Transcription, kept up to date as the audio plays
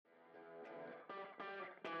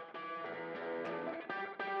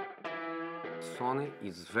Sonny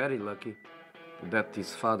is very lucky that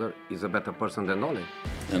his father is a better person than Ollie.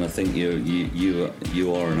 And I think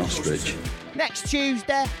you are an ostrich. Next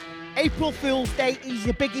Tuesday, April Fool's Day, he's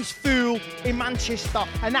the biggest fool in Manchester,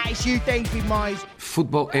 and that is you, David Moyes.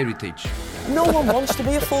 Football heritage. No one wants to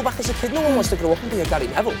be a fullback as a kid. No one wants to grow up and be a Gary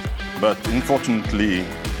Neville. But unfortunately,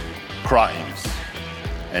 crimes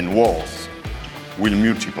and wars will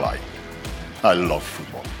multiply. I love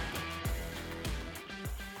football.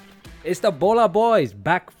 It's the Bola Boys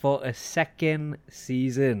back for a second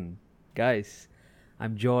season. Guys,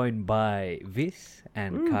 I'm joined by Vis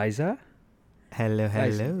and Kaiser. Hello,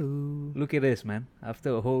 Guys, hello. look at this, man.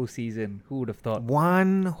 After a whole season, who would have thought?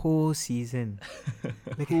 One whole season.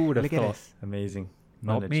 Who would have look at thought? us. Amazing.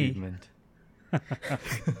 Not An me. achievement.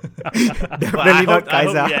 Definitely not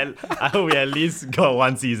Kaiser. I hope we at least got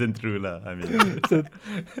one season through. I mean, that's a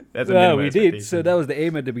Well, minimum we did. expectation. So that was the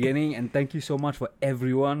aim at the beginning. And thank you so much for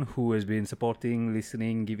everyone who has been supporting,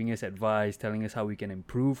 listening, giving us advice, telling us how we can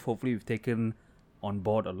improve. Hopefully, we've taken on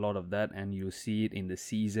board a lot of that, and you'll see it in the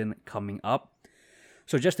season coming up.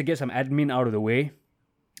 So just to get some admin out of the way,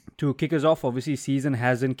 to kick us off, obviously, season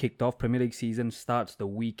hasn't kicked off. Premier League season starts the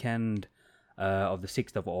weekend of the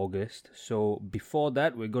 6th of August. So before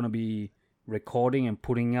that, we're going to be recording and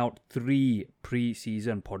putting out 3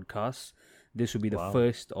 pre-season podcasts. This will be the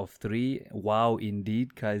first of 3. Wow,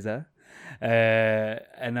 indeed, Kaiser.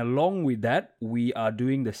 And along with that, we are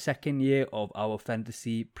doing the second year of our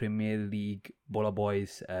Fantasy Premier League Bola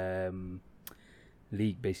Boys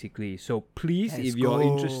league, basically. So please, if you're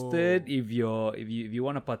interested, if you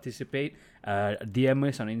want to participate, DM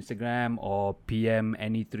us on Instagram or PM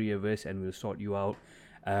any 3 of us, and we'll sort you out.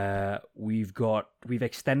 We've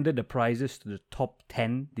extended the prizes to the top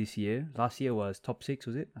 10 this year. Last year was top 6,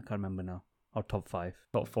 was it? I can't remember now. Or top 5.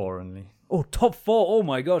 Top 4 only. Oh, top 4. Oh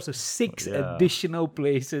my god. So 6 additional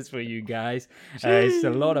places for you guys. It's a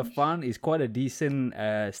lot of fun. It's quite a decent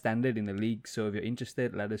standard in the league. So if you're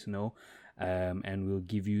interested, let us know. And we'll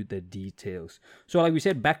give you the details. So like we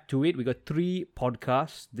said, back to it. We got 3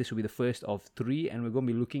 podcasts. This will be the first of 3. And we're going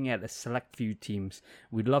to be looking at a select few teams.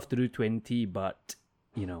 We'd love to do 20, but,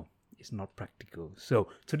 it's not practical. So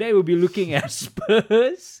today we'll be looking at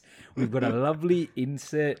Spurs. We've got a lovely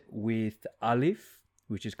insert with Alif,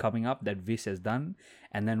 which is coming up, that Vis has done.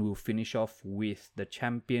 And then we'll finish off with the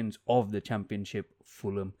champions of the championship,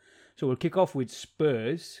 Fulham. So we'll kick off with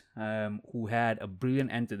Spurs, who had a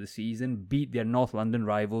brilliant end to the season, beat their North London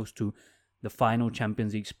rivals to the final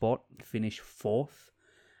Champions League spot, finished 4th.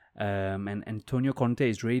 And Antonio Conte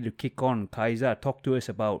is ready to kick on. Kaiser, talk to us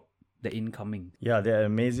about the incoming. Yeah, they're an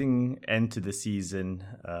amazing end to the season.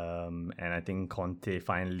 And I think Conte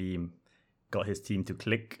finally got his team to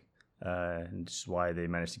click. And this is why they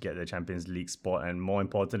managed to get the Champions League spot. And more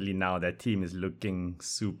importantly, now their team is looking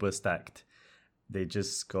super stacked. They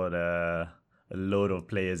just got a load of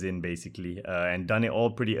players in, basically, and done it all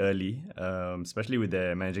pretty early, especially with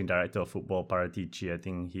the managing director of football, Paratici. I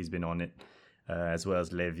think he's been on it, as well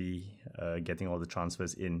as Levy, getting all the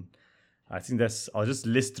transfers in. I think I'll just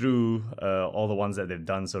list through all the ones that they've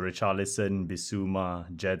done. So Richarlison,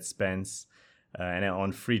 Bissouma, Jed Spence. And then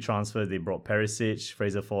on free transfer, they brought Perisic,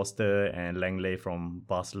 Fraser Forster, and Langley from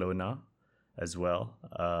Barcelona as well.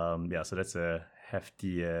 So that's a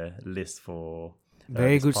hefty list for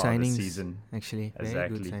very good signings signings, actually.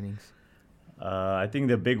 Exactly. Very good signings. I think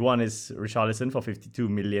the big one is Richarlison for £52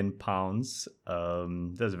 million.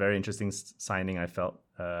 That's a very interesting signing, I felt.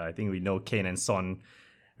 I think we know Kane and Son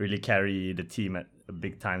really carry the team at a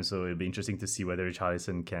big time, so it'll be interesting to see whether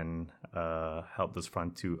Richarlison can help those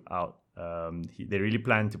front 2 out. They really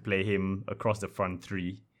plan to play him across the front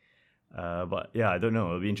 3. But yeah, I don't know.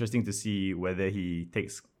 It'll be interesting to see whether he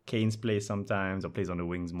takes Kane's place sometimes or plays on the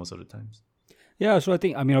wings most of the times. Yeah, so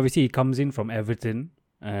obviously he comes in from Everton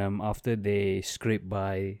after they scraped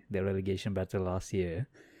by their relegation battle last year.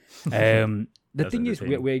 The thing is,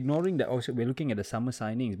 we're ignoring that. Also, we're looking at the summer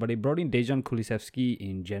signings, but they brought in Dejan Kulusevski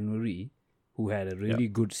in January, who had a really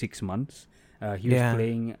good 6 months. He was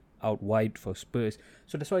playing out wide for Spurs.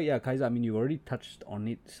 So that's why, Kaiser, you already touched on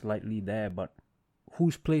it slightly there, but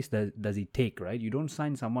whose place does he take, right? You don't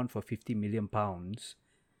sign someone for £50 million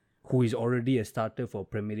who is already a starter for a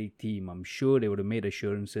Premier League team. I'm sure they would have made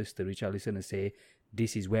assurances to Richarlison and say,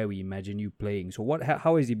 this is where we imagine you playing. So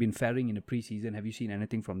how has he been faring in the preseason? Have you seen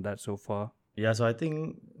anything from that so far? Yeah, so I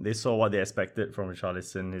think they saw what they expected from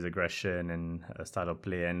Richarlison, his aggression and style of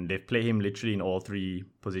play. And they've played him literally in all 3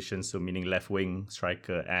 positions, so meaning left wing,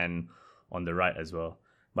 striker, and on the right as well.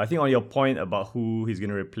 But I think on your point about who he's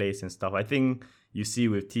going to replace and stuff, I think you see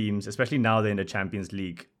with teams, especially now they're in the Champions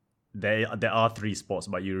League, there are 3 spots,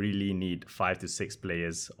 but you really need 5 to 6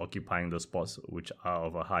 players occupying those spots, which are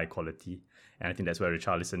of a high quality. And I think that's where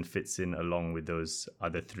Richarlison fits in along with those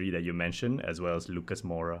other 3 that you mentioned, as well as Lucas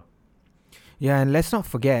Moura. Yeah, and let's not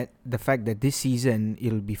forget the fact that this season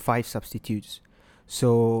it'll be 5 substitutes.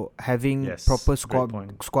 So having proper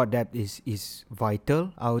squad depth is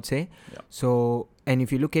vital, I would say. Yeah. So, and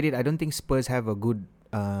if you look at it, I don't think Spurs have a good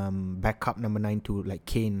backup number 9 to like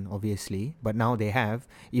Kane, obviously. But now they have.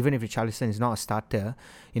 Even if Richarlison is not a starter,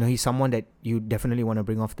 he's someone that you definitely want to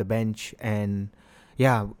bring off the bench. And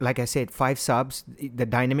yeah, like I said, 5 subs, the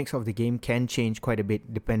dynamics of the game can change quite a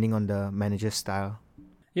bit depending on the manager's style.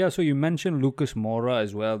 Yeah, so you mentioned Lucas Moura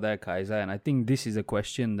as well there, Kaiser, and I think this is a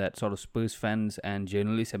question that sort of Spurs fans and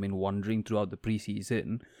journalists have been wondering throughout the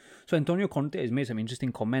preseason. So Antonio Conte has made some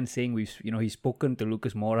interesting comments saying he's spoken to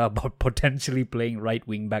Lucas Moura about potentially playing right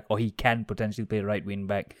wing back, or he can potentially play right wing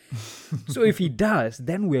back. So if he does,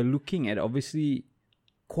 then we're looking at obviously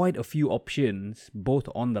quite a few options, both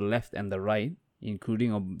on the left and the right,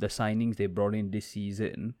 including the signings they brought in this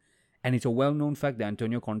season. And it's a well-known fact that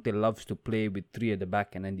Antonio Conte loves to play with 3 at the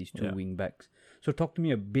back and then these 2 wing backs. So talk to me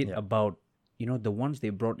a bit about, the ones they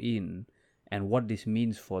brought in and what this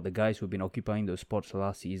means for the guys who've been occupying those spots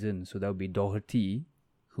last season. So that would be Doherty,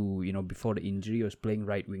 who, before the injury was playing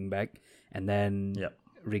right wing back, and then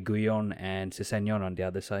Reguilon and Sessegnon on the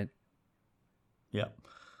other side. Yeah.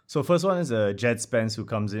 So first one is Jed Spence, who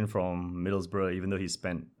comes in from Middlesbrough, even though he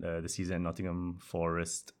spent the season at Nottingham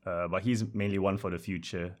Forest. But he's mainly one for the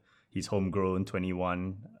future. He's homegrown,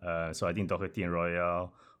 21. So I think Doherty and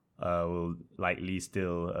Royale will likely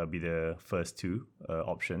still be the first 2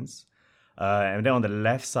 options. And then on the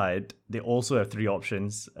left side, they also have 3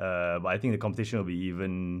 options. But I think the competition will be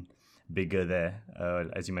even bigger there.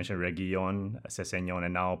 As you mentioned, Reguilon, Sessegnon,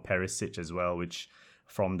 and now Perisic as well, which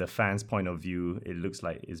from the fans' point of view, it looks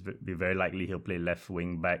like it's be very likely he'll play left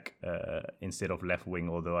wing back instead of left wing,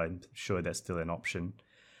 although I'm sure that's still an option.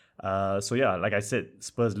 So yeah, like I said,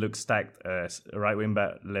 Spurs look stacked, right wing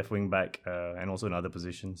back, left wing back, and also in other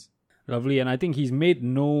positions. Lovely, and I think he's made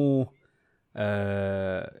no,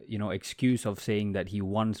 excuse of saying that he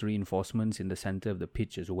wants reinforcements in the center of the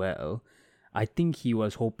pitch as well. I think he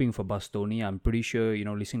was hoping for Bastoni. I'm pretty sure,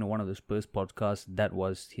 listening to one of the Spurs podcasts, that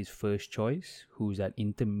was his first choice, who's at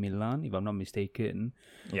Inter Milan, if I'm not mistaken.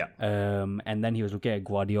 Yeah. And then he was looking at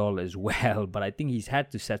Guardiola as well, but I think he's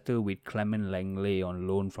had to settle with Clement Lenglet on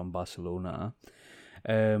loan from Barcelona.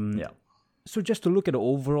 So just to look at the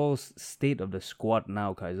overall state of the squad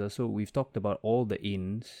now, Kaiser. So we've talked about all the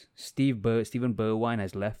ins. Steven Bergwijn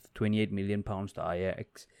has left £28 million to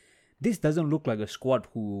Ajax. This doesn't look like a squad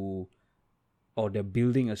they're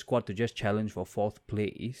building a squad to just challenge for 4th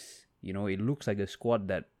place. It looks like a squad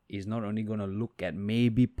that is not only going to look at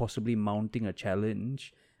maybe possibly mounting a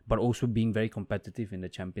challenge, but also being very competitive in the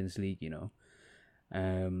Champions League,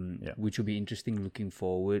 which will be interesting looking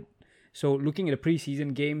forward. So looking at the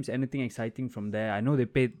preseason games, anything exciting from there? I know they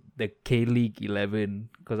played the K-League 11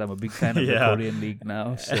 because I'm a big fan of the Korean League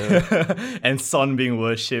now. So. And Son being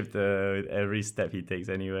worshipped with every step he takes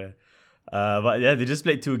anywhere. But yeah, they just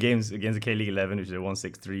played 2 games against the K-League 11, which they won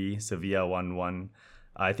 6-3, Sevilla 1-1.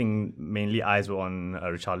 I think mainly eyes were on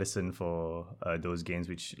Richarlison for those games,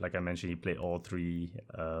 which, like I mentioned, he played all 3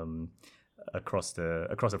 across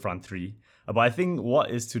the front 3. But I think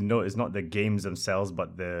what is to note is not the games themselves,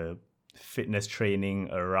 but the fitness training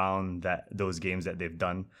around those games that they've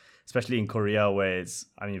done, especially in Korea, where it's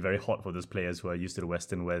very hot for those players who are used to the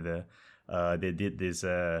Western weather. They did this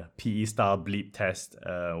PE style bleep test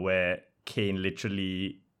where Kane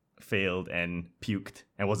literally failed and puked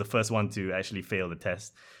and was the first one to actually fail the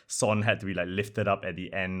test. Son had to be lifted up at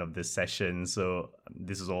the end of the session. So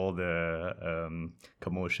this is all the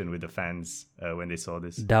commotion with the fans when they saw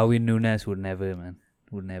this. Darwin Núñez would never, man.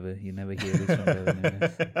 Would never. You never hear this from Darwin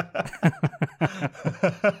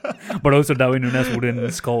Núñez. But also Darwin Núñez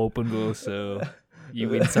wouldn't score open goals, so you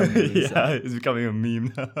win some. It's becoming a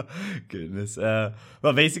meme now. Goodness.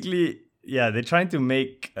 But basically, they're trying to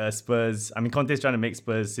make Spurs... Conte's trying to make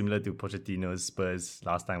Spurs similar to Pochettino's Spurs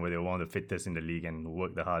last time, where they were one of the fittest in the league and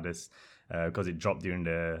worked the hardest, because it dropped during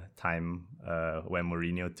the time when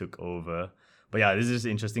Mourinho took over. But yeah, this is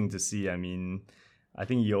interesting to see. I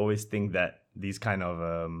think you always think that these kind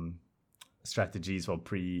of strategies for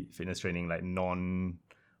pre-fitness training, like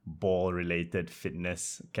non-ball-related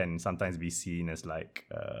fitness, can sometimes be seen as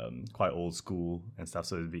quite old school and stuff.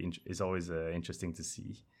 So it's always interesting to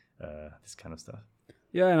see this kind of stuff.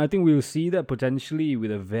 Yeah, and I think we'll see that potentially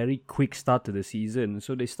with a very quick start to the season.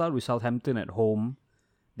 So they start with Southampton at home.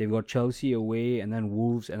 They've got Chelsea away, and then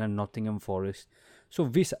Wolves, and then Nottingham Forest. So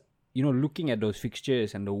this, looking at those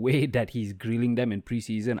fixtures and the way that he's grilling them in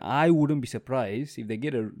preseason, I wouldn't be surprised if they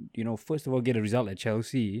get first of all, get a result at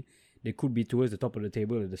Chelsea. They could be towards the top of the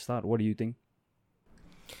table at the start. What do you think?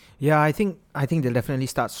 Yeah, I think they'll definitely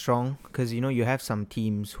start strong because, you have some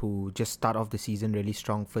teams who just start off the season really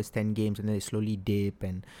strong, first 10 games, and then they slowly dip.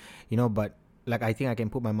 And, but like I think I can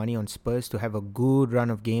put my money on Spurs to have a good run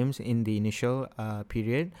of games in the initial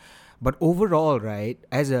period. But overall, right,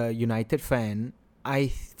 as a United fan,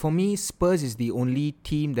 for me, Spurs is the only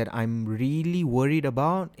team that I'm really worried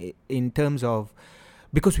about in terms of,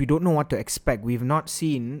 because we don't know what to expect. We've not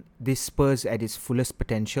seen this Spurs at its fullest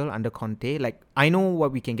potential under Conte. Like, I know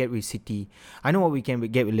what we can get with City. I know what we can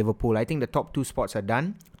get with Liverpool. I think the top 2 spots are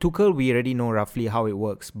done. Tuchel, we already know roughly how it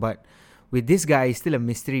works. But with this guy, it's still a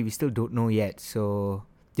mystery. We still don't know yet. So,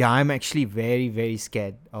 yeah, I'm actually very, very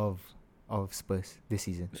scared of Spurs this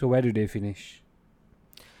season. So, where do they finish?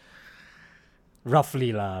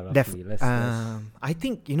 Roughly. Let's I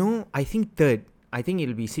think third. I think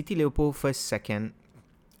it'll be City, Liverpool first, second,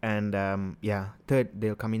 and third.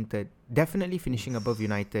 They'll come in third. Definitely finishing above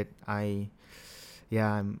United. I'm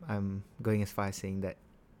going as far as saying that.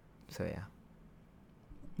 So yeah.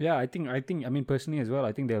 Yeah, I think. I mean, personally as well,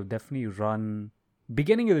 I think they'll definitely run.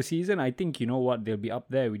 Beginning of the season, I think they'll be up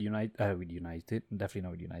there with United. Definitely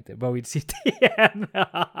not with United, but with City and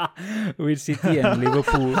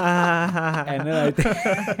Liverpool. and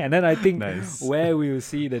then I think Nice. where we will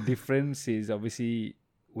see the difference is obviously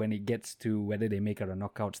when it gets to whether they make it a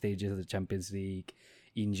knockout stages of the Champions League,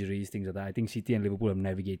 injuries, things like that. I think City and Liverpool have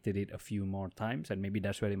navigated it a few more times, and maybe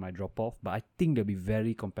that's where they might drop off. But I think they'll be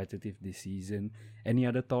very competitive this season. Any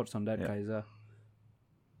other thoughts on that, Kaiser?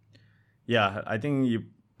 Yeah, I think you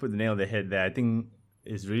put the nail on the head there. I think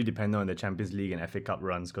it's really dependent on the Champions League and FA Cup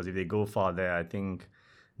runs, because if they go far there, I think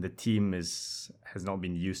the team has not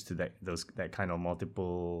been used to that kind of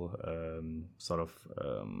multiple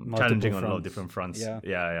challenging on a lot of different fronts.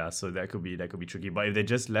 Yeah. So that could be tricky. But if they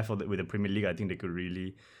just left with the Premier League, I think they could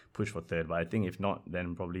really push for third. But I think if not,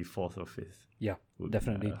 then probably fourth or fifth. Yeah,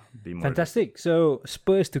 definitely. Be more fantastic. So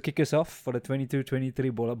Spurs to kick us off for the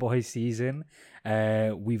 22-23 Bola Boys season.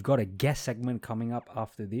 We've got a guest segment coming up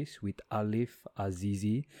after this with Alif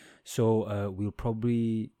Azizi. So we'll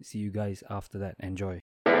probably see you guys after that. Enjoy.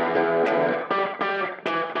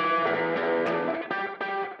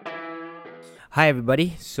 Hi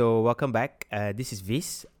everybody, so welcome back. This is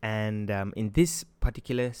Vis, and in this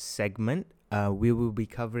particular segment, we will be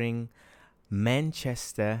covering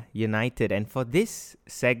Manchester United. And for this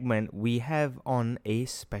segment, we have on a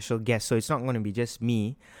special guest. So it's not going to be just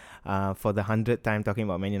me for the 100th time talking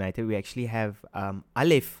about Man United. We actually have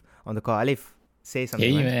Alif on the call. Alif, say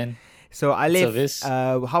something. Hey, man. So Alif, Vis?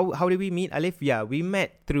 how did we meet, Alif? Yeah, we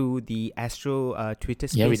met through the Astro Twitter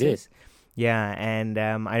Spaces. Yeah, we did. Yeah, and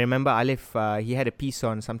I remember Alif, he had a piece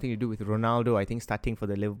on something to do with Ronaldo, I think starting for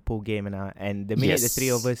the Liverpool game. And the minute the three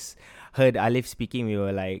of us heard Alif speaking, we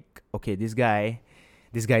were like, okay, this guy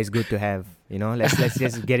is good to have. Let's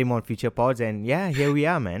just get him on future pods. And yeah, here we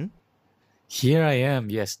are, man. Here I am.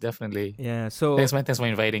 Yes, definitely. Yeah, so... Thanks for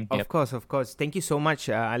inviting. Of course. Thank you so much,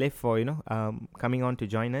 Alif, for, coming on to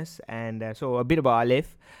join us. And so a bit about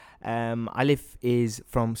Alif. Alif is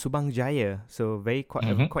from Subang Jaya, so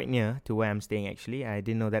quite near to where I'm staying actually. I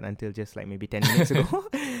didn't know that until just like maybe 10 minutes ago.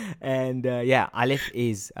 And Alif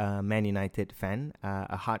is a Man United fan,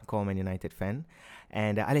 a hardcore Man United fan.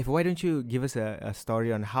 And Alif, why don't you give us a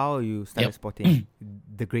story on how you started supporting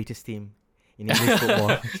the greatest team in English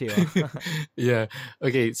football? Yeah.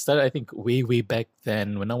 Okay. It started, I think, way back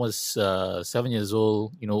then when I was 7 years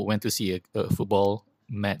old. Went to see a football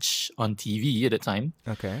match on TV at the time.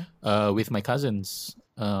 Okay. With my cousins.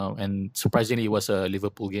 And surprisingly, it was a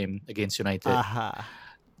Liverpool game against United. Aha.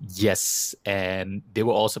 Yes. And they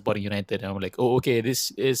were all supporting United. And I'm like, oh, okay,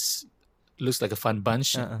 looks like a fun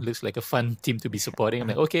bunch. Looks like a fun team to be supporting. I'm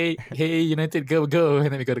like, okay, hey, United, go.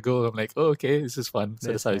 And then we got a goal. I'm like, oh, okay, this is fun.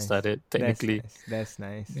 So that's how it started, technically. That's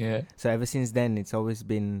nice. Yeah. So ever since then,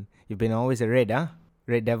 you've been always a Red, huh?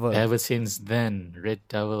 Red Devil. Ever since then, Red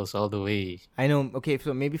Devils all the way. I know. Okay,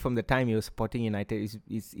 so maybe from the time you were supporting United,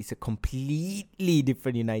 it's a completely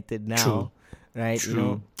different United now. True. Right?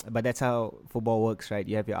 True. But that's how football works, right?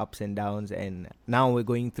 You have your ups and downs, and now we're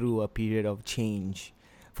going through a period of change.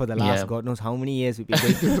 For the last God knows how many years we've been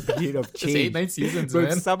going through a period of change. 8-9 seasons, Bro,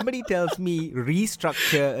 man. if somebody tells me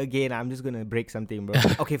restructure again, I'm just gonna break something, bro.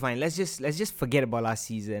 Okay, fine. Let's just forget about last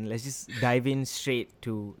season. Let's just dive in straight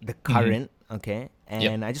to the current. Okay,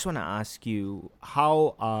 and I just want to ask you,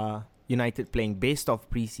 how are United playing based off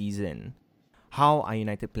preseason? How are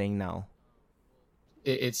United playing now?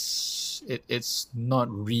 it's not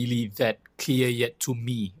really that clear yet to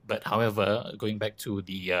me. But however, going back to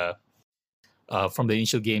the from the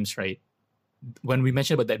initial games, right? When we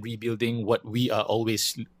mentioned about that rebuilding, what we are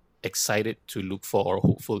always excited to look for or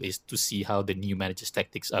hopeful is to see how the new manager's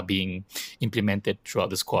tactics are being implemented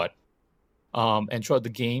throughout the squad. And throughout the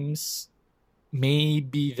games,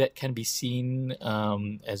 maybe that can be seen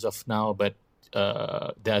as of now, but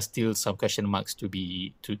there are still some question marks to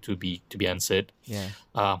be answered. Yeah.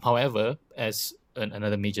 However, as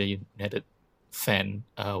another major United fan,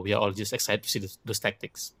 we are all just excited to see those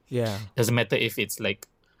tactics. Yeah. Doesn't matter if it's like,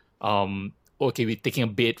 okay, we're taking a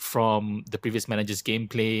bit from the previous manager's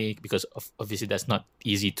gameplay, because obviously that's not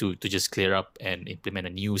easy to just clear up and implement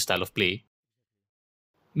a new style of play.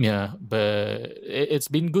 Yeah, but it's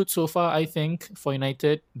been good so far, I think, for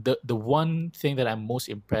United. The one thing that I'm most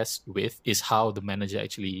impressed with is how the manager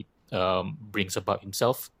actually brings about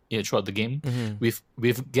himself throughout the game.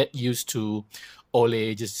 We've get used to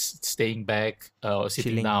Ole just staying back,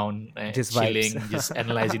 sitting Chilling. down, Just chilling, vibes. just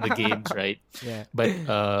analyzing the games, right? Yeah. But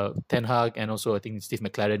Ten Hag and also I think Steve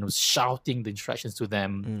McLaren was shouting the instructions to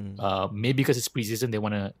them. Maybe because it's preseason, they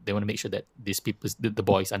wanna make sure that these people, the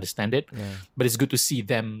boys, understand it. Yeah. But it's good to see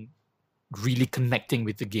them really connecting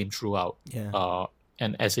with the game throughout. Yeah.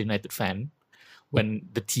 And as a United fan, when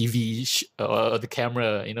the TV or the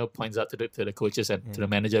camera, points out to the coaches and to the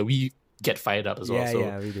manager, we get fired up as well. So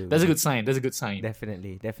Yeah, we do. that's a good sign. That's a good sign.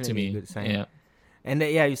 Definitely to me. a good sign. Yeah. And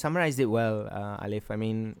you summarized it well, Alif. I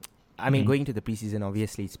mean, going to the preseason,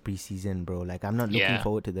 obviously it's preseason, bro. Like, I'm not looking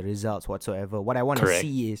forward to the results whatsoever. What I want to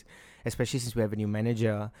see is, especially since we have a new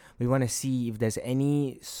manager, we want to see if there's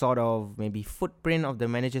any sort of maybe footprint of the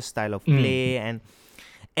manager's style of play.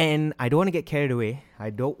 And I don't want to get carried away.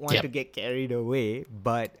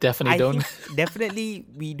 But Definitely definitely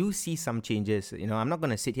we do see some changes. I'm not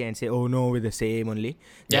going to sit here and say, oh no, we're the same only.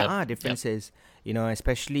 There are differences,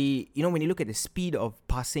 especially, when you look at the speed of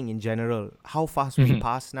passing in general, how fast we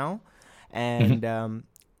pass now. And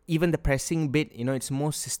even the pressing bit, it's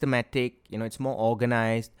more systematic, it's more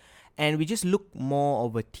organized. And we just look more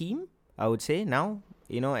of a team, I would say, now,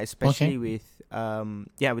 especially with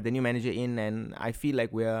the new manager in, and I feel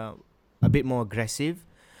like we're a bit more aggressive.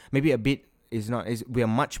 Maybe a bit we are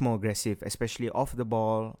much more aggressive, especially off the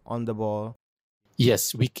ball, on the ball.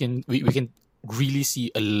 Yes, we can really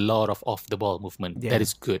see a lot of off the ball movement. That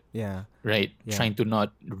is good. Yeah. Right? Yeah. Trying to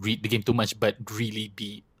not read the game too much, but really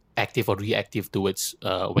be active or reactive towards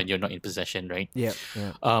when you're not in possession, right? Yeah.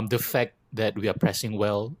 The fact that we are pressing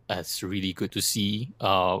well, that's really good to see.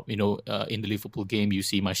 In the Liverpool game, you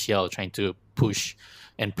see Martial trying to push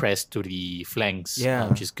and press to the flanks,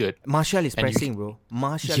 which is good. Martial is pressing, bro.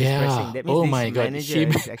 Martial is pressing. That means manager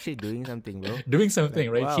is actually doing something, bro. Doing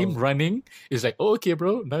something, right? Wow. Him running is like, oh, okay,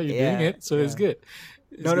 bro, now you're doing it, so it's good.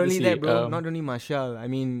 Not only that, bro. Not only Martial. I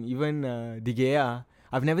mean, even De Gea.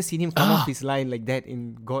 I've never seen him come off his line like that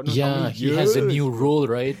in God knows how many years. He has a new role,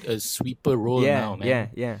 right? A sweeper role now, man.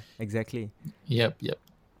 Yeah, exactly. Yep.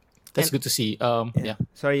 That's good to see.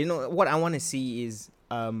 Sorry, what I want to see is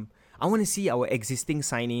I want to see our existing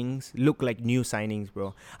signings look like new signings,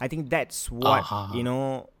 bro. I think that's what,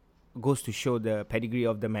 goes to show the pedigree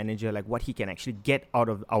of the manager, like what he can actually get out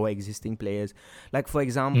of our existing players. Like, for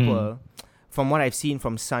example, from what I've seen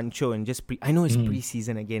from Sancho and I know it's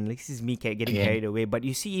pre-season again. Like, this is me getting carried away. But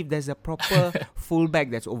you see, if there's a proper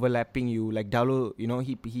fullback that's overlapping you, like Dalot,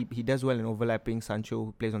 he does well in overlapping Sancho,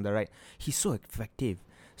 who plays on the right. He's so effective.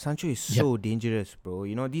 Sancho is so dangerous, bro.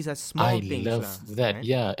 These are small things. I love that. Right?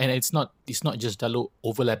 Yeah, and it's not just Dalot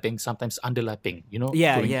overlapping, sometimes underlapping.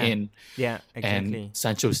 Going in. Yeah, exactly. And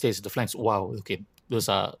Sancho stays at the flanks. Wow. Okay, those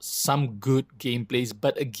are some good game plays.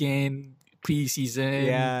 But again,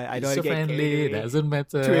 pre-season, I don't so friendly, doesn't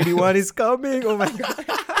matter. 21 is coming. Oh my god.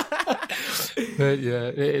 But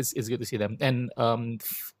it's good to see them, and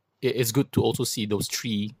it's good to also see those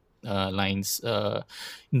three lines.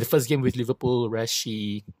 In the first game with Liverpool,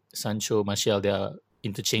 Rashi, Sancho, Martial, they are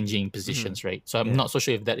interchanging positions, right? So I'm not so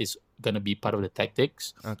sure if that is gonna be part of the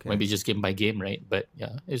tactics. Okay. Maybe just game by game, right? But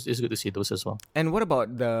it's good to see those as well. And what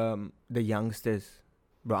about the youngsters,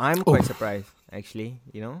 bro? I'm quite surprised, actually.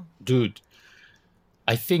 Dude,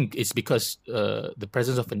 I think it's because the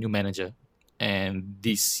presence of a new manager, and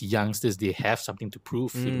these youngsters, they have something to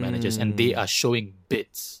prove to the managers, and they are showing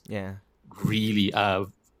bits. Yeah. Really,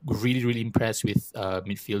 really impressed with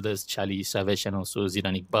midfielders Charlie Savage and also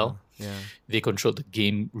Zidane Iqbal. They controlled the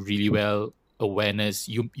game really well. Awareness.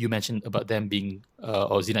 You mentioned about them being,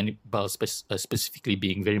 or Zidane Iqbal specifically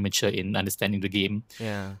being very mature in understanding the game.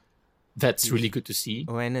 Yeah. That's really good to see.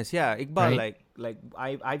 Awareness, Iqbal, right? like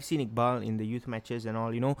I've seen Iqbal in the youth matches and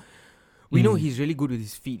all. We know he's really good with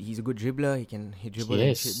his feet. He's a good dribbler. He dribble and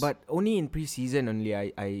Yes. shit. But only in pre-season only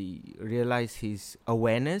I realized his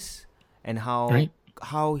awareness and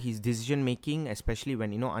how his decision making, especially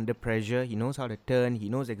when under pressure, he knows how to turn. He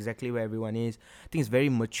knows exactly where everyone is. I think it's very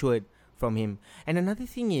matured from him. And another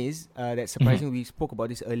thing is that's surprising. We spoke about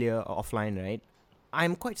this earlier offline, right?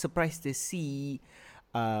 I'm quite surprised to see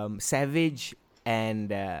Savage and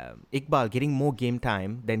Iqbal getting more game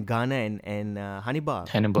time than Ghana and Hannibal.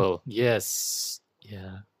 Hannibal, yes,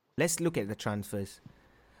 yeah. Let's look at the transfers.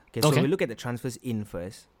 Okay, so we look at the transfers in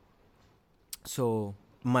first. So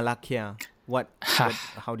Malakia,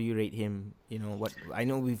 how do you rate him? What I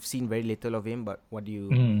know we've seen very little of him, but what do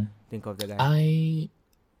you think of the guy?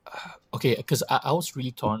 Okay, because I was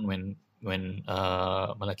really torn when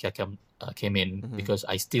Malakia came in because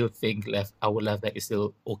I still think our left back is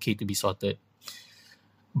still okay to be sorted.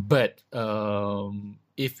 But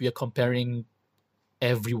if we are comparing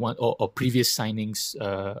everyone or previous signings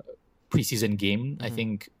preseason game, I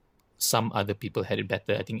think some other people had it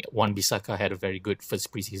better. I think Wan Bissaka had a very good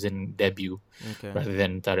first preseason debut rather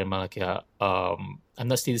than Tarek Malakia. I'm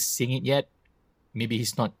not still seeing it yet. Maybe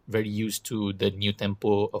he's not very used to the new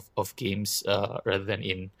tempo of games rather than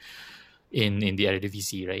in the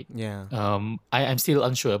Eredivisie, right? Yeah. I'm still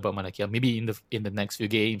unsure about Malakia. Maybe in the next few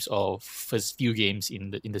games or first few games in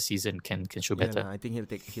the season can show better. I think he'll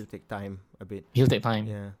take time a bit. He'll take time.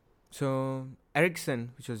 Yeah. So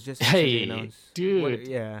Ericsson, which was just announced. Dude.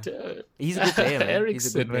 He's a good player, man.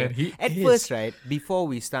 Ericsson, man. At first, right, before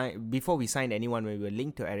we signed anyone, when we were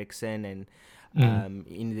linked to Ericsson and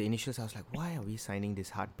in the initials, I was like, why are we signing this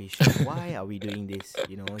hard patient? Why are we doing this?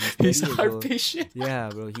 He's hard patient. Yeah,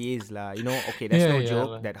 bro, he is lah. Okay, that's no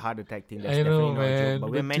joke. That heart attack thing, that's definitely not a joke.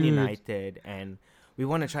 But we're Man United, and we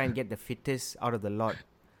want to try and get the fittest out of the lot.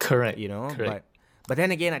 Correct. Correct. But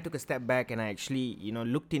then again, I took a step back and I actually,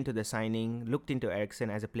 looked into the signing, looked into Ericsson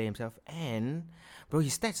as a player himself, and bro,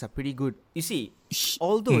 his stats are pretty good. You see,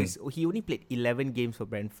 although he only played 11 games for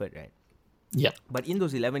Brentford, right? Yeah. But in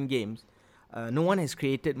those 11 games, no one has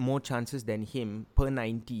created more chances than him per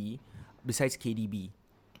 90 besides KDB.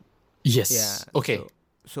 Yes. Yeah. Okay.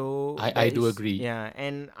 So I do agree. Yeah,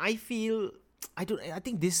 and I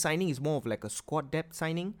think this signing is more of like a squad depth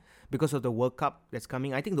signing because of the World Cup that's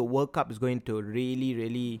coming. I think the World Cup is going to really,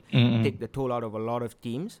 really take the toll out of a lot of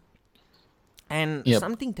teams. And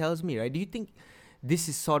something tells me, right? Do you think this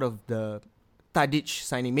is sort of the Tadic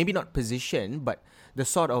signing? Maybe not position, but the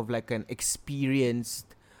sort of like an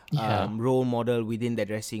experienced role model within the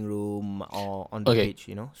dressing room or on the pitch,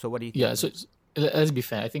 So what do you think? Yeah, so let's be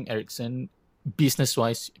fair. I think Ericsson,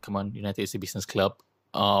 business-wise, come on, United is a business club,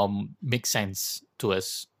 makes sense to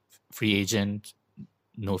us. Free agent,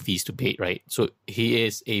 no fees to pay, right? So he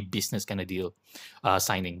is a business kind of deal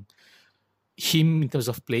signing. Him, in terms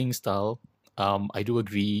of playing style, I do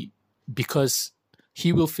agree because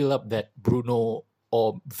he will fill up that Bruno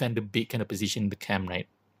or Van de Beek kind of position in the camp, right?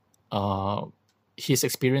 His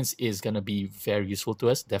experience is going to be very useful to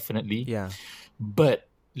us, definitely. Yeah. But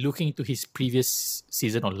looking into his previous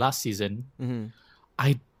season or last season,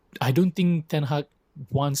 I don't think Ten Hag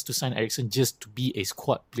wants to sign Ericsson just to be a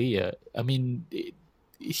squad player. I mean,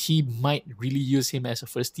 he might really use him as a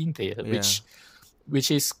first team player,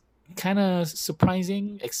 which is kind of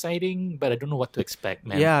surprising, exciting, but I don't know what to expect,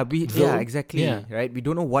 man. Yeah, exactly. Yeah. Right, we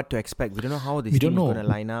don't know what to expect. We don't know how this team is going to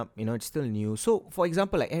line up. It's still new. So, for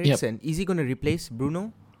example, like Ericsson, is he going to replace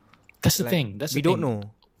Bruno? That's the thing. We don't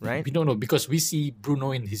know, right? We don't know because we see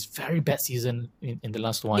Bruno in his very bad season in the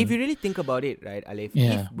last one. If you really think about it, right, Alif,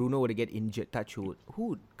 if Bruno were to get injured, who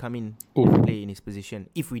would come in to play in his position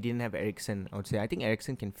if we didn't have Ericsson? I would say I think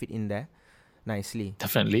Ericsson can fit in there nicely.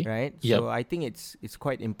 Definitely. Right? So I think it's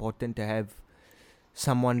quite important to have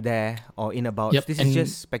someone there or in about. This is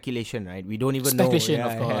just speculation, right? We don't even know. Speculation,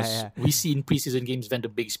 of course. We see in preseason games Van de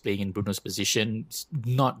Beek's playing in Bruno's position. It's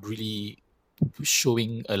not really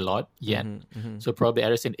showing a lot yet. So probably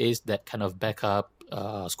Ericsson is that kind of backup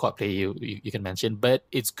squad player you can mention. But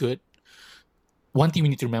it's good. One thing we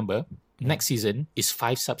need to remember, next season is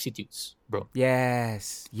 5 substitutes, bro.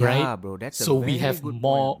 Yes. Yeah, right? Bro. That's so a very we have good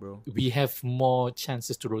more point, bro. we have more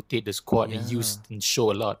chances to rotate the squad and use and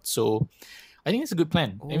show a lot. So I think it's a good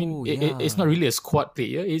plan. I mean, it's not really a squad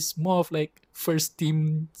player. It's more of like first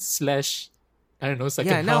team / I don't know,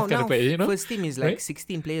 second half kind of player, First team is like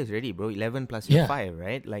 16 players already, bro. 11 plus 5,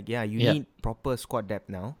 right? Like, you need proper squad depth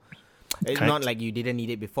now. It's not like you didn't need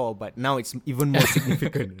it before, but now it's even more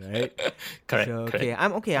significant, right? Correct. So,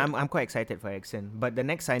 I'm quite excited for Ericsson. But the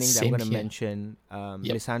next signing that I'm going to mention,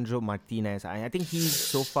 Lisandro Martinez. I think he's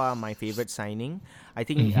so far my favorite signing. I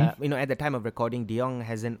think at the time of recording, De Jong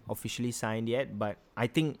hasn't officially signed yet, but I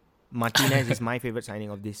think Martinez is my favorite signing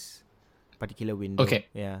of this particular window. Okay.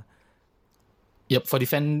 Yeah. Yep, for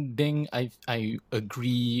defending, I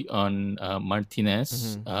agree on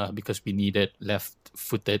Martinez because we needed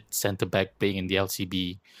left-footed centre-back playing in the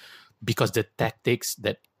LCB because the tactics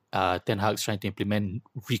that Ten Hag's trying to implement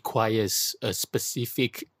requires a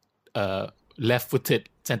specific left-footed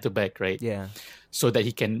centre-back, right? Yeah. So that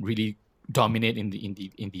he can really dominate in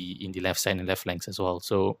the left side and left flanks as well.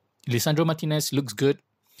 So Lisandro Martinez looks good.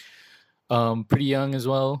 Pretty young as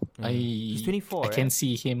well. He's 24. I can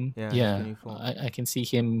see him. Yeah, Yeah, he's 24. I can see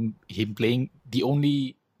him playing. The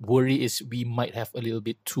only worry is we might have a little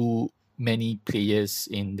bit too many players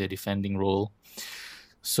in the defending role.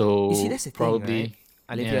 So You see, that's the probably thing, right?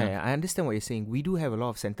 Alif, yeah, I understand what you're saying. We do have a lot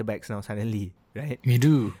of centre backs now suddenly, right? we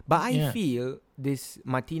do. But I feel this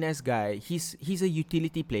Martinez guy, he's a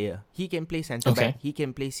utility player. He can play centre back, he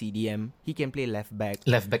can play CDM, he can play left back.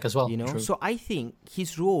 Left back as well. You know, True. so I think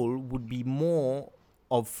his role would be more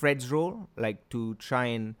of Fred's role, like to try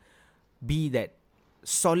and be that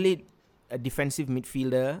solid defensive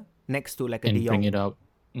midfielder next to like a and De Jong. bring it out.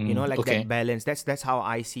 You know, like okay. that balance. That's how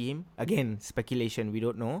I see him. Again, speculation. We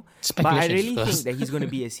don't know. Speculation, But I really of course. think that he's going to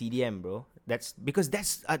be a CDM, bro. That's because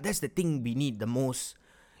that's the thing we need the most.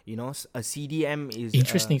 You know, a CDM is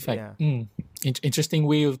Interesting fact. Yeah. Interesting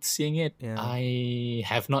way of seeing it. Yeah. I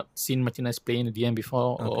have not seen Martinez play in the DM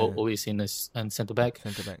before, or always seen as centre back.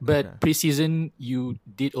 Centre-back, But okay. pre-season, you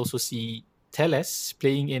did also see Teles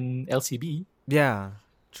playing in LCB. Yeah,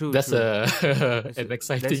 true. That's true. an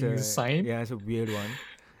exciting sign. Yeah, it's a weird one.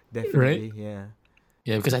 Definitely, yeah.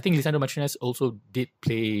 Yeah, because I think Lisandro Martinez also did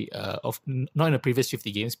play not in the previous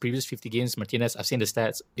 50 games. Previous 50 games, Martinez, I've seen the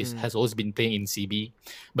stats, has always been playing in CB.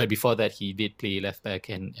 But before that, he did play left back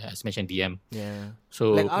and, as mentioned, DM. Yeah.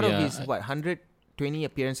 So like out of yeah, his 120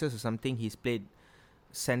 appearances or something, he's played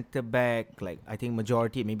centre back. Like I think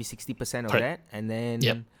majority, maybe 60% of that, and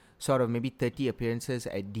then sort of maybe 30 appearances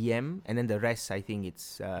at DM, and then the rest, I think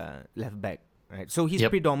it's left back. Right. So he's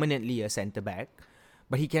predominantly a centre back.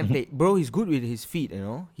 But he can play. Bro, he's good with his feet, you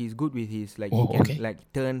know. He's good with his, like, he can,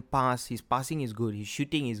 like, turn, pass. His passing is good. His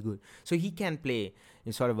shooting is good. So he can play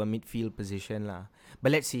in sort of a midfield position, lah.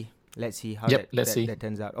 But let's see. Let's see how that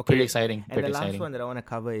turns out. Okay. Pretty exciting. And the last one that I want to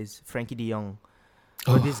cover is Frankie de Jong.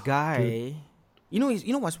 Oh, this guy. You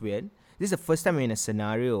know what's weird? This is the first time we're in a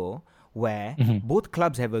scenario where both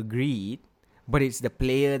clubs have agreed, but it's the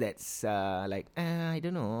player that's I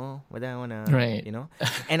don't know whether I want to, you know.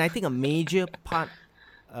 And I think a major part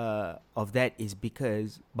of that is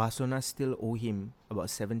because Barcelona still owe him about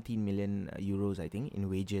 17 million euros, I think, in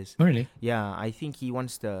wages. Really? Yeah, I think he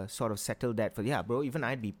wants to sort of settle that for. Yeah, bro, even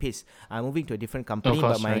I'd be pissed. I'm moving to a different company,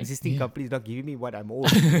 course, but my existing company is not giving me what I'm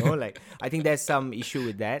owed. You know, like I think there's some issue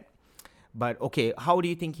with that. But okay, how do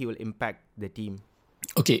you think he will impact the team?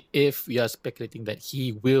 Okay, if we are speculating that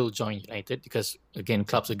he will join United, because again,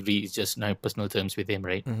 clubs agree, it's just now personal terms with him,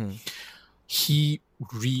 right? He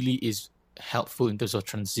really is helpful in terms of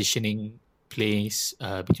transitioning plays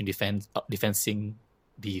between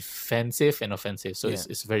defensive and offensive. So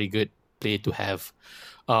it's a very good play to have.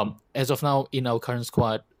 As of now, in our current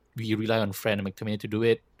squad, we rely on Fred and McTominay to do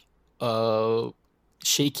it.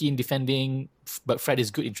 Shaky in defending, but Fred is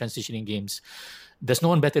good in transitioning games. There's no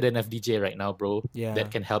one better than FDJ right now, bro. Yeah.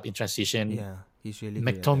 That can help in transition. Yeah, he's really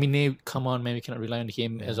good. McTominay, come on, man, we cannot rely on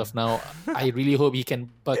him as of now. I really hope he can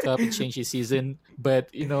buck up and change his season,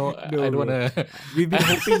 but you know, I don't want to. We've been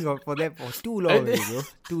hoping for that for too long, already, bro.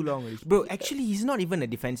 Too long, already. Bro. Actually, he's not even a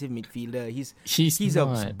defensive midfielder. He's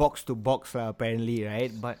not. a box to box, apparently,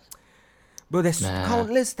 right? But. Bro, there's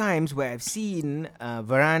countless times where I've seen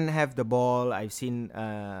Varane have the ball, I've seen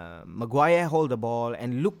Maguire hold the ball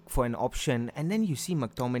and look for an option, and then you see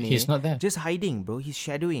McTominay. He's not there. Just hiding, bro. He's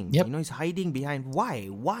shadowing. Yep. You know, he's hiding behind.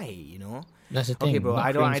 Why? You know? That's the thing. Okay, bro.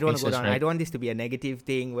 I don't want to go spaces, down. right? I don't want this to be a negative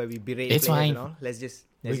thing where we berate It's players fine. and all. Let's just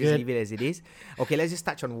good. leave it as it is. Okay, let's just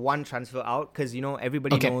touch on one transfer out because you know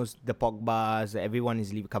everybody knows the Pogbas. Everyone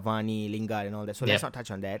is leaving, Cavani, Lingard, and all that. So let's not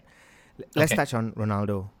touch on that. Let's touch on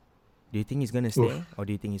Ronaldo. Do you think he's going to stay or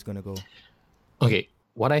do you think he's going to go? Okay,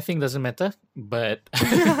 what I think doesn't matter, but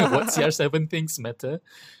what CR7 thinks matter.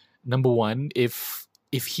 Number one, if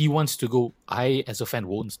he wants to go, I as a fan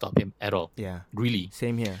won't stop him at all. Yeah. Really.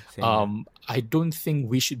 Same here. I don't think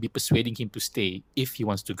we should be persuading him to stay if he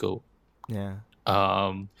wants to go. Yeah.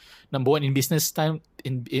 Number one, in business time,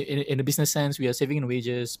 in a business sense, we are saving in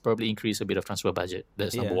wages, probably increase a bit of transfer budget.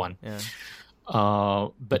 That's number one. Yeah.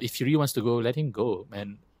 But if he really wants to go, let him go,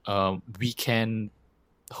 man. We can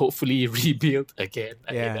hopefully rebuild again.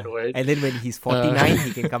 I hate that word. And then when he's 49,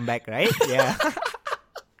 he can come back, right? Yeah.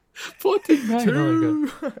 49. Oh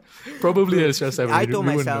my god. Probably it's just I told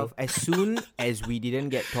myself, as soon as we didn't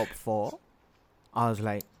get top 4, I was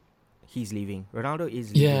like, he's leaving. Ronaldo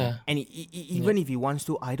is leaving. Yeah. And even if he wants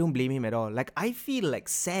to, I don't blame him at all. Like, I feel like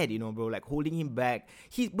sad, bro, like holding him back.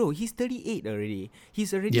 He's 38 already.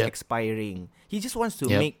 He's already expiring. He just wants to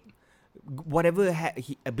make whatever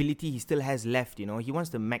ability he still has left, He wants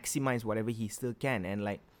to maximize whatever he still can. And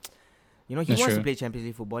like, he wants to play Champions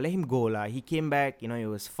League football. Let him go, lah. He came back, it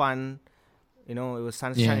was fun. It was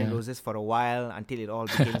sunshine and roses for a while until it all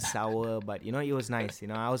became sour. But it was nice.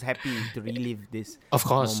 I was happy to relive this. Of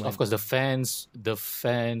course, moment. the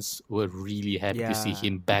fans were really happy to see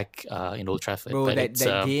him back in Old Trafford. Bro, but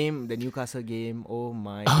that game, the Newcastle game, oh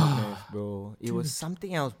my goodness, bro. It was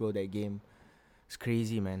something else, bro, that game. It's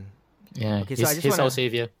crazy, man. Yeah, okay, so he's our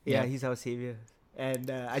savior. Yeah, he's our savior. And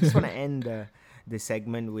I just want to end the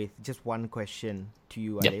segment with just one question to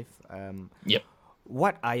you, Alif. Yep.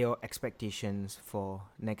 What are your expectations for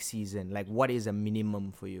next season? Like, what is a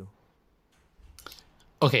minimum for you?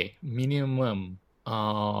 Okay, minimum.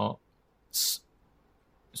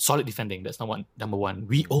 Solid defending. That's number one.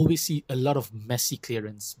 We always see a lot of messy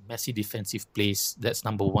clearance, messy defensive plays. That's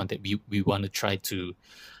number one that we want to try to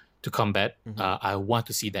combat. I want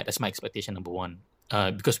to see that. That's my expectation, number one.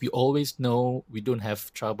 Because we always know we don't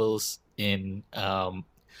have troubles in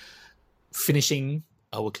finishing.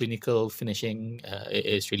 Our clinical finishing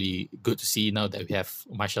is really good to see now that we have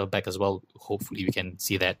Martial back as well. Hopefully we can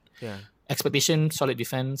see that. Yeah. Expectation, solid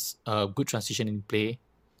defense, good transition in play,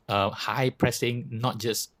 high pressing, not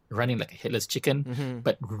just running like a headless chicken,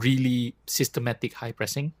 but really systematic high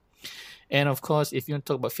pressing. And of course, if you want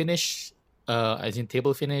to talk about finish, as in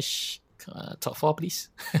table finish, top 4, please.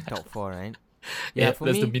 Top 4, right? Yeah, for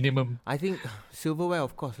that's me, the minimum. I think silverware,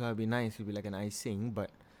 of course, would be nice. It would be like an icing,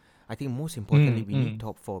 but I think most importantly, we need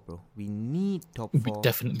top 4, bro. We need top 4.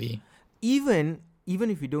 Definitely. Even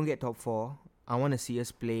if we don't get top 4, I want to see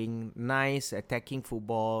us playing nice attacking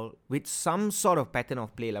football with some sort of pattern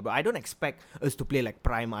of play, but I don't expect us to play like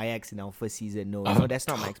prime Ajax in our first season. No, that's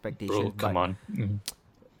not my expectation. Bro, come on.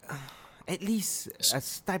 At least a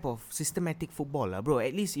type of systematic football, bro.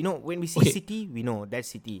 At least, when we see City, we know that's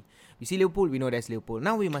City. We see Liverpool, we know that's Liverpool.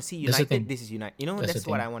 Now we must see United, this is United. That's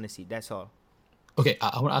what I want to see. That's all. Okay,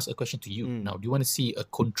 I want to ask a question to you now. Do you want to see a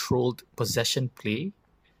controlled possession play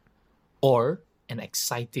or an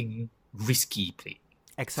exciting, risky play?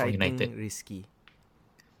 Exciting, risky.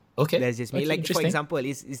 Okay. That's just me. Like, for example,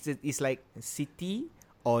 it's like City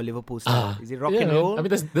or Liverpool style. Is it rock and roll? I mean,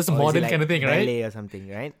 that's a modern kind of thing, right? Ballet or something,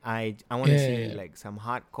 right? I want to see like some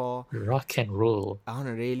hardcore. Rock and roll. I want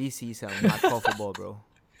to really see some hardcore football, bro.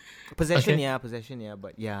 Possession, yeah.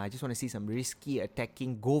 But yeah, I just want to see some risky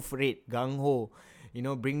attacking. Go for it, gung ho.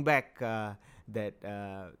 Bring back that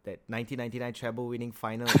 1999 treble winning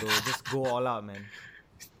final, bro. Just go all out, man.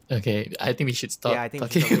 Okay, I think we should stop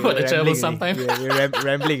talking about the treble sometime. We're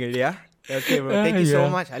rambling already, yeah? Okay, bro. Thank you so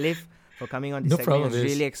much, Alif, for coming on this segment. Problem, it was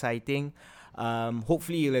really exciting.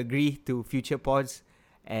 Hopefully you'll agree to future pods.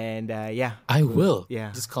 And I will.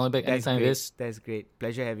 Yeah. Just call me back anytime. That's great.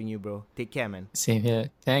 Pleasure having you, bro. Take care, man. Same here.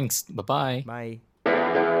 Thanks. Bye-bye. Bye.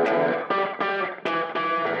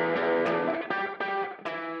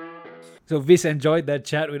 So Viz enjoyed that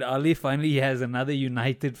chat with Ali. Finally, he has another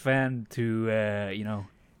United fan to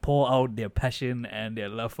pour out their passion and their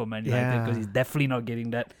love for Man United, because he's definitely not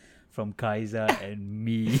getting that from Kaiser and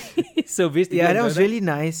me. So Viz, that was really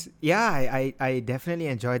nice. Yeah, I definitely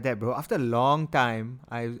enjoyed that, bro. After a long time,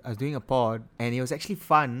 I was doing a pod, and it was actually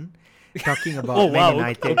fun talking about Man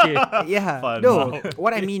United. Okay. Yeah. Fun, no,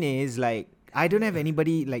 what I mean is, like, I don't have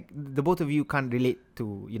anybody, like, the both of you can't relate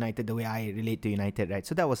to United the way I relate to United, right?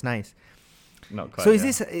 So that was nice. Not quite. So is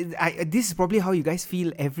this is probably how you guys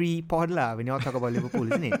feel every pod lah when you all talk about Liverpool,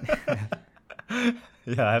 isn't it?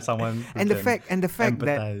 Yeah, I have someone. And the fact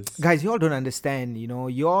that, guys, you all don't understand.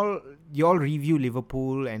 You all review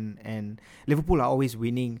Liverpool and Liverpool are always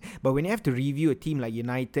winning. But when you have to review a team like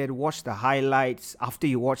United, watch the highlights after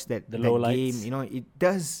you watch that lowlights. game.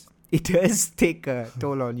 It does take a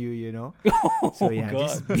toll on you. So yeah,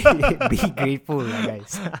 God. just be grateful,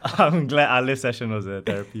 guys. I'm glad Alif's session was a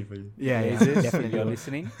therapy for you. Yeah, Is this, definitely. you're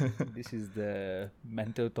listening? This is the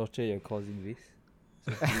mental torture you're causing, Viz.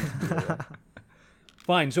 So please be aware.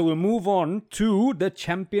 Fine, so we'll move on to the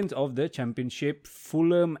champions of the championship.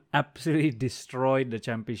 Fulham absolutely destroyed the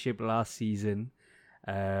championship last season.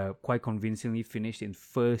 Quite convincingly finished in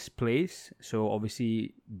first place. So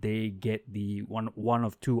obviously they get the one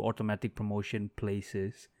of two automatic promotion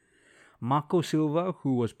places. Marco Silva,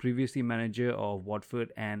 who was previously manager of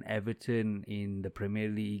Watford and Everton in the Premier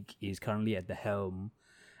League, is currently at the helm.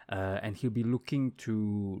 and he'll be looking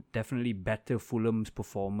to definitely better Fulham's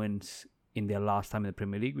performance in their last time in the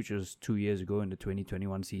Premier League, which was 2 years ago in the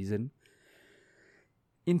 2021 season.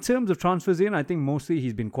 In terms of transfers in, I think mostly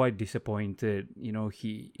he's been quite disappointed.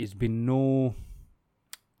 It's been no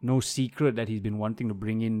secret that he's been wanting to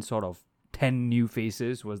bring in sort of 10 new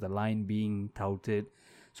faces, was the line being touted.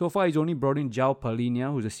 So far, he's only brought in João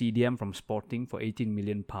Palhinha, who's a CDM from Sporting, for £18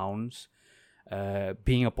 million.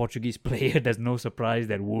 Being a Portuguese player, there's no surprise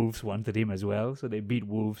that Wolves wanted him as well. So they beat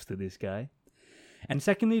Wolves to this guy. And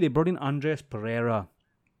secondly, they brought in Andres Pereira.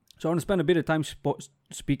 So I want to spend a bit of time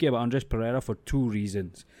speaking about Andres Pereira for two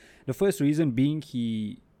reasons. The first reason being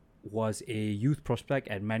he was a youth prospect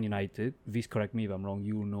at Man United. Viz, correct me if I'm wrong.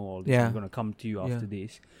 You know all this. I'm going to come to you after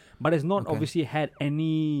this. But has not obviously had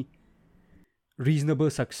any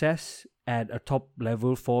reasonable success at a top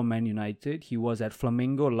level for Man United. He was at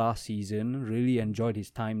Flamengo last season. Really enjoyed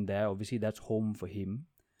his time there. Obviously, that's home for him.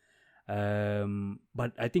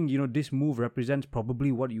 But I think, this move represents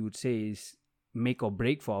probably what you would say is make or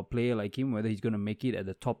break for a player like him, whether he's going to make it at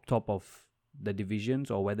the top of the divisions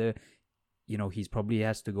or whether, he's probably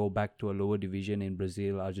has to go back to a lower division in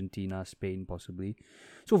Brazil, Argentina, Spain, possibly.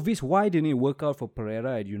 So, Viz, why didn't it work out for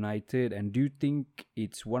Pereira at United? And do you think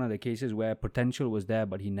it's one of the cases where potential was there,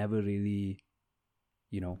 but he never really,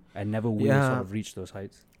 and never really sort of reached those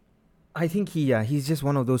heights? I think he's just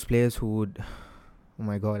one of those players who would... Oh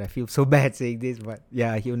my God, I feel so bad saying this, but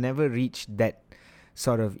he'll never reach that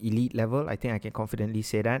sort of elite level. I think I can confidently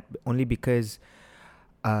say that, only because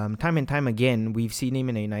time and time again, we've seen him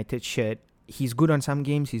in a United shirt. He's good on some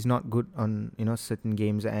games, he's not good on certain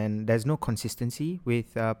games, and there's no consistency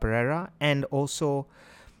with Pereira. And also,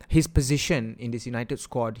 his position in this United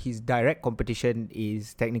squad, his direct competition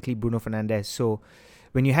is technically Bruno Fernandes. So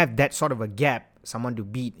when you have that sort of a gap, someone to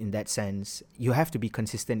beat in that sense, you have to be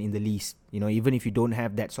consistent in the least, even if you don't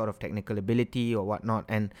have that sort of technical ability or whatnot.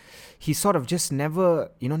 And he sort of just never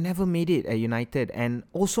made it at United. And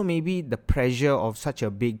also maybe the pressure of such a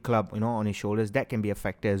big club, on his shoulders, that can be a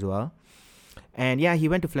factor as well. And he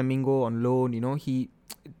went to Flamengo on loan.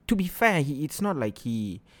 To be fair, it's not like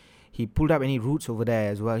he pulled up any roots over there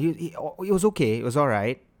as well. He was okay, it was all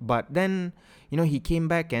right. But then, he came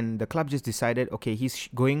back and the club just decided, okay, he's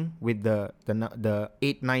going with the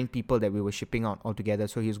 8-9 people that we were shipping out altogether.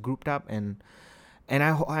 So he's grouped up and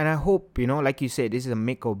I hope, like you said, this is a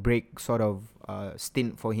make or break sort of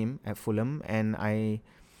stint for him at Fulham. And I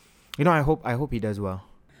hope he does well.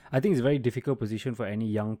 I think it's a very difficult position for any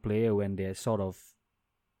young player when they're sort of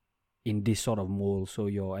in this sort of mold. So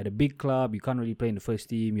you're at a big club, you can't really play in the first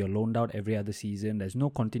team, you're loaned out every other season, there's no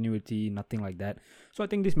continuity, nothing like that. So I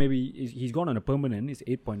think this he's gone on a permanent, it's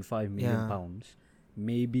 £8.5 million.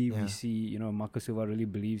 Maybe we see, Marco Silva really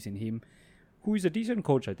believes in him, who is a decent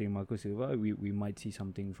coach, I think, Marco Silva. We might see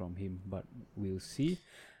something from him, but we'll see.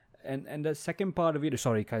 And the second part of it,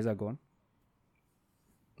 sorry, Kaiser, go on.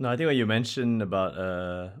 No, I think what you mentioned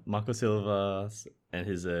about Marco Silva and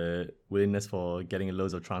his willingness for getting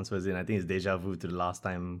loads of transfers in, I think it's deja vu to the last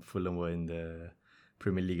time Fulham were in the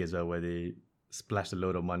Premier League as well, where they splashed a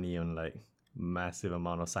load of money on like massive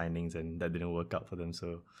amount of signings and that didn't work out for them.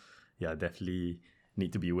 So definitely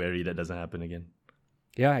need to be wary that doesn't happen again.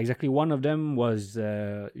 Yeah, exactly. One of them was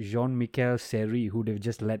Jean-Michel Seri, who they've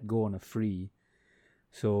just let go on a free.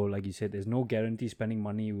 So like you said, there's no guarantee spending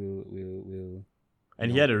money will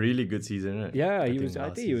And he had a really good season, right? Yeah, I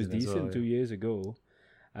think he was decent 2 years ago.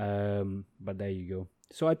 But there you go.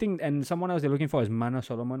 So I think, and someone else they're looking for is Mana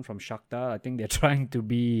Solomon from Shakhtar. I think they're trying to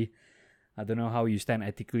be, I don't know how you stand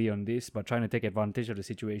ethically on this, but trying to take advantage of the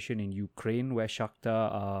situation in Ukraine where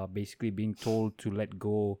Shakhtar are basically being told to let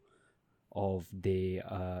go of their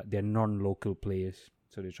non-local players.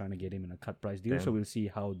 So they're trying to get him in a cut price deal. Damn. So we'll see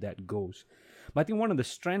how that goes. But I think one of the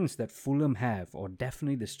strengths that Fulham have, or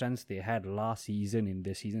definitely the strengths they had last season in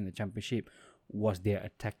the Championship, was their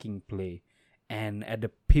attacking play. And at the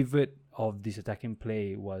pivot of this attacking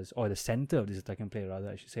play was, or the center of this attacking play rather,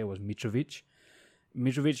 I should say, was Mitrovic.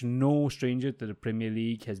 Mitrovic, no stranger to the Premier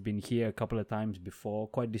League, has been here a couple of times before.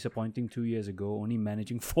 Quite disappointing 2 years ago, only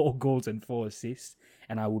managing 4 goals and 4 assists.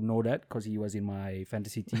 And I would know that because he was in my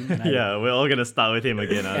fantasy team. And we're all going to start with him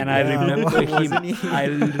again. And I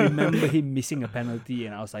remember him missing a penalty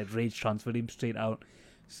and I was like, rage transferred him straight out.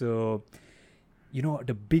 So,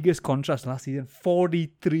 the biggest contrast last season,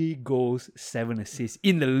 43 goals, 7 assists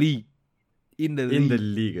in the league. in the In the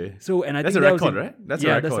league. league. Eh? So, and I That's think a that was record, in- right? That's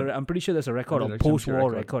yeah, a record. I'm pretty sure that's a record, or That's a championship post-war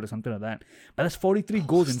record. record or something like that. But that's 43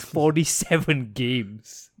 goals in 47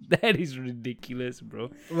 games. That is ridiculous, bro.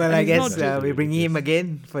 Well, And I it's guess not just we bring him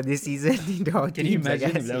again for this season into our Can you teams, I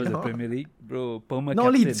imagine guess, if that you was the know? Premier League, bro? Perma Not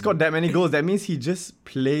only captain. he scored that many goals, that means he just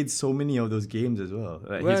played so many of those games as well.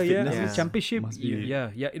 Like Well, his yeah, fitness in is- the championship, must be-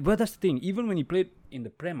 yeah. But that's the thing. Even when he played in the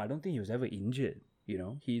Prem, I don't think he was ever injured. You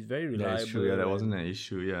know, he's very reliable. That's true. Yeah, that and, wasn't an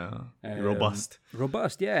issue. Yeah, robust.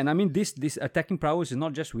 Robust, yeah. And I mean, this attacking prowess is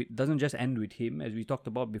not just doesn't just end with him, as we talked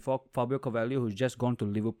about before. Fabio Carvalho, who's just gone to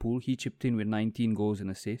Liverpool, he chipped in with 19 goals and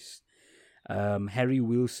assists. Harry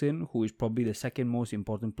Wilson, who is probably the second most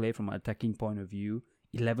important player from an attacking point of view,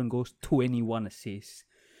 11 goals, 21 assists.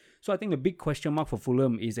 So I think the big question mark for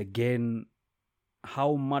Fulham is, again,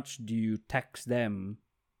 how much do you tax them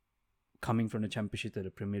coming from the Championship to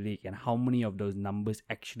the Premier League, and how many of those numbers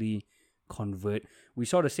actually convert? We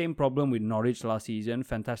saw the same problem with Norwich last season.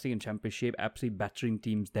 Fantastic in Championship, absolutely battering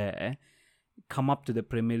teams there. Come up to the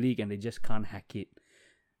Premier League and they just can't hack it.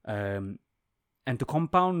 And to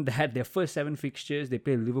compound that, their first 7 fixtures, they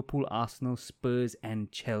play Liverpool, Arsenal, Spurs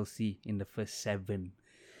and Chelsea in the first 7.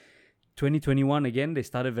 2021, again, they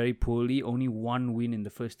started very poorly. Only 1 win in the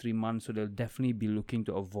first 3 months, so they'll definitely be looking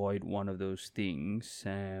to avoid one of those things.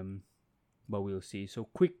 But we'll see. So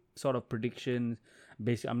quick sort of predictions.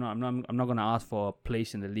 Basically, I'm not gonna ask for a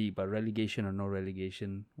place in the league, but relegation or no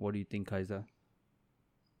relegation. What do you think, Kaiser?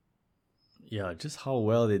 Yeah, just how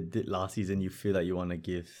well they did last season. You feel like you want to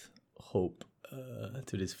give hope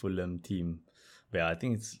to this Fulham team. But yeah, I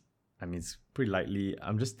think it's pretty likely.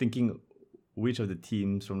 I'm just thinking which of the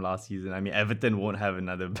teams from last season. I mean, Everton won't have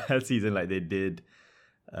another bad season like they did.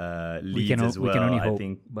 Leeds as well. We can only hope, I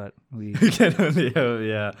think but we we can only hope.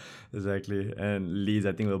 Yeah, exactly. And Leeds,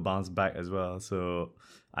 I think, will bounce back as well. So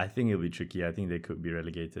I think it'll be tricky. I think they could be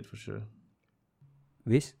relegated for sure.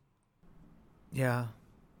 Viz? Yeah,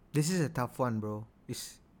 this is a tough one, bro.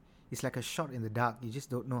 It's like a shot in the dark. You just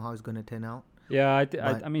don't know how it's gonna turn out. Yeah,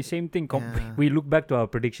 But- I mean, same thing. Yeah. We look back to our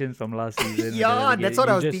predictions from last season. Yeah, that's what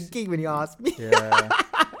I was just- thinking when you asked me. Yeah,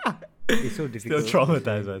 it's so Still difficult.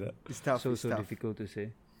 traumatized by that. It's tough. So it's tough. difficult to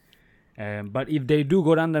say. But if they do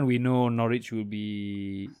go down, then we know Norwich will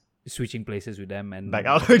be switching places with them, and Back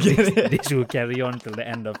out again. this will carry on till the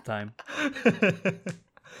end of time.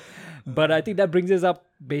 But I think that brings us up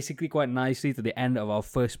basically quite nicely to the end of our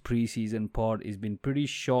first pre-season pod. It's been pretty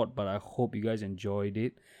short, but I hope you guys enjoyed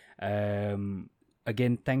it.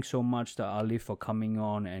 Again, thanks so much to Alif for coming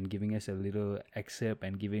on and giving us a little excerpt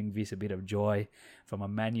and giving Viz a bit of joy from a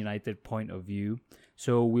Man United point of view.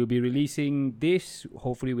 So we'll be releasing this.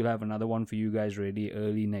 Hopefully we'll have another one for you guys ready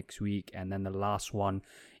early next week, and then the last one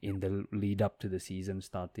in the lead up to the season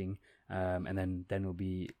starting. And then will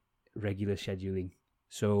be regular scheduling.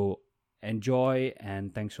 So enjoy,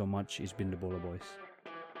 and thanks so much. It's been the Bola Boys.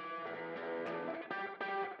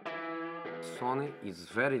 Sonny is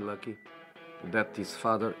very lucky that his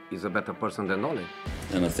father is a better person than Ole.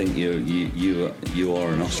 And I think you are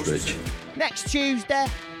an ostrich. Next Tuesday,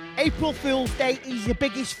 April Fool's Day, he's the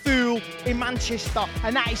biggest fool in Manchester,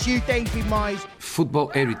 and that is you, David Moyes. Football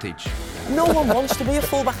heritage. No one wants to be a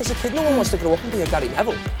fullback as a kid. No one wants to grow up and be a Gary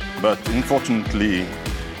Neville. But unfortunately,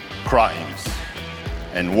 crimes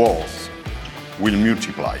and wars will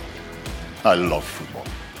multiply. I love football.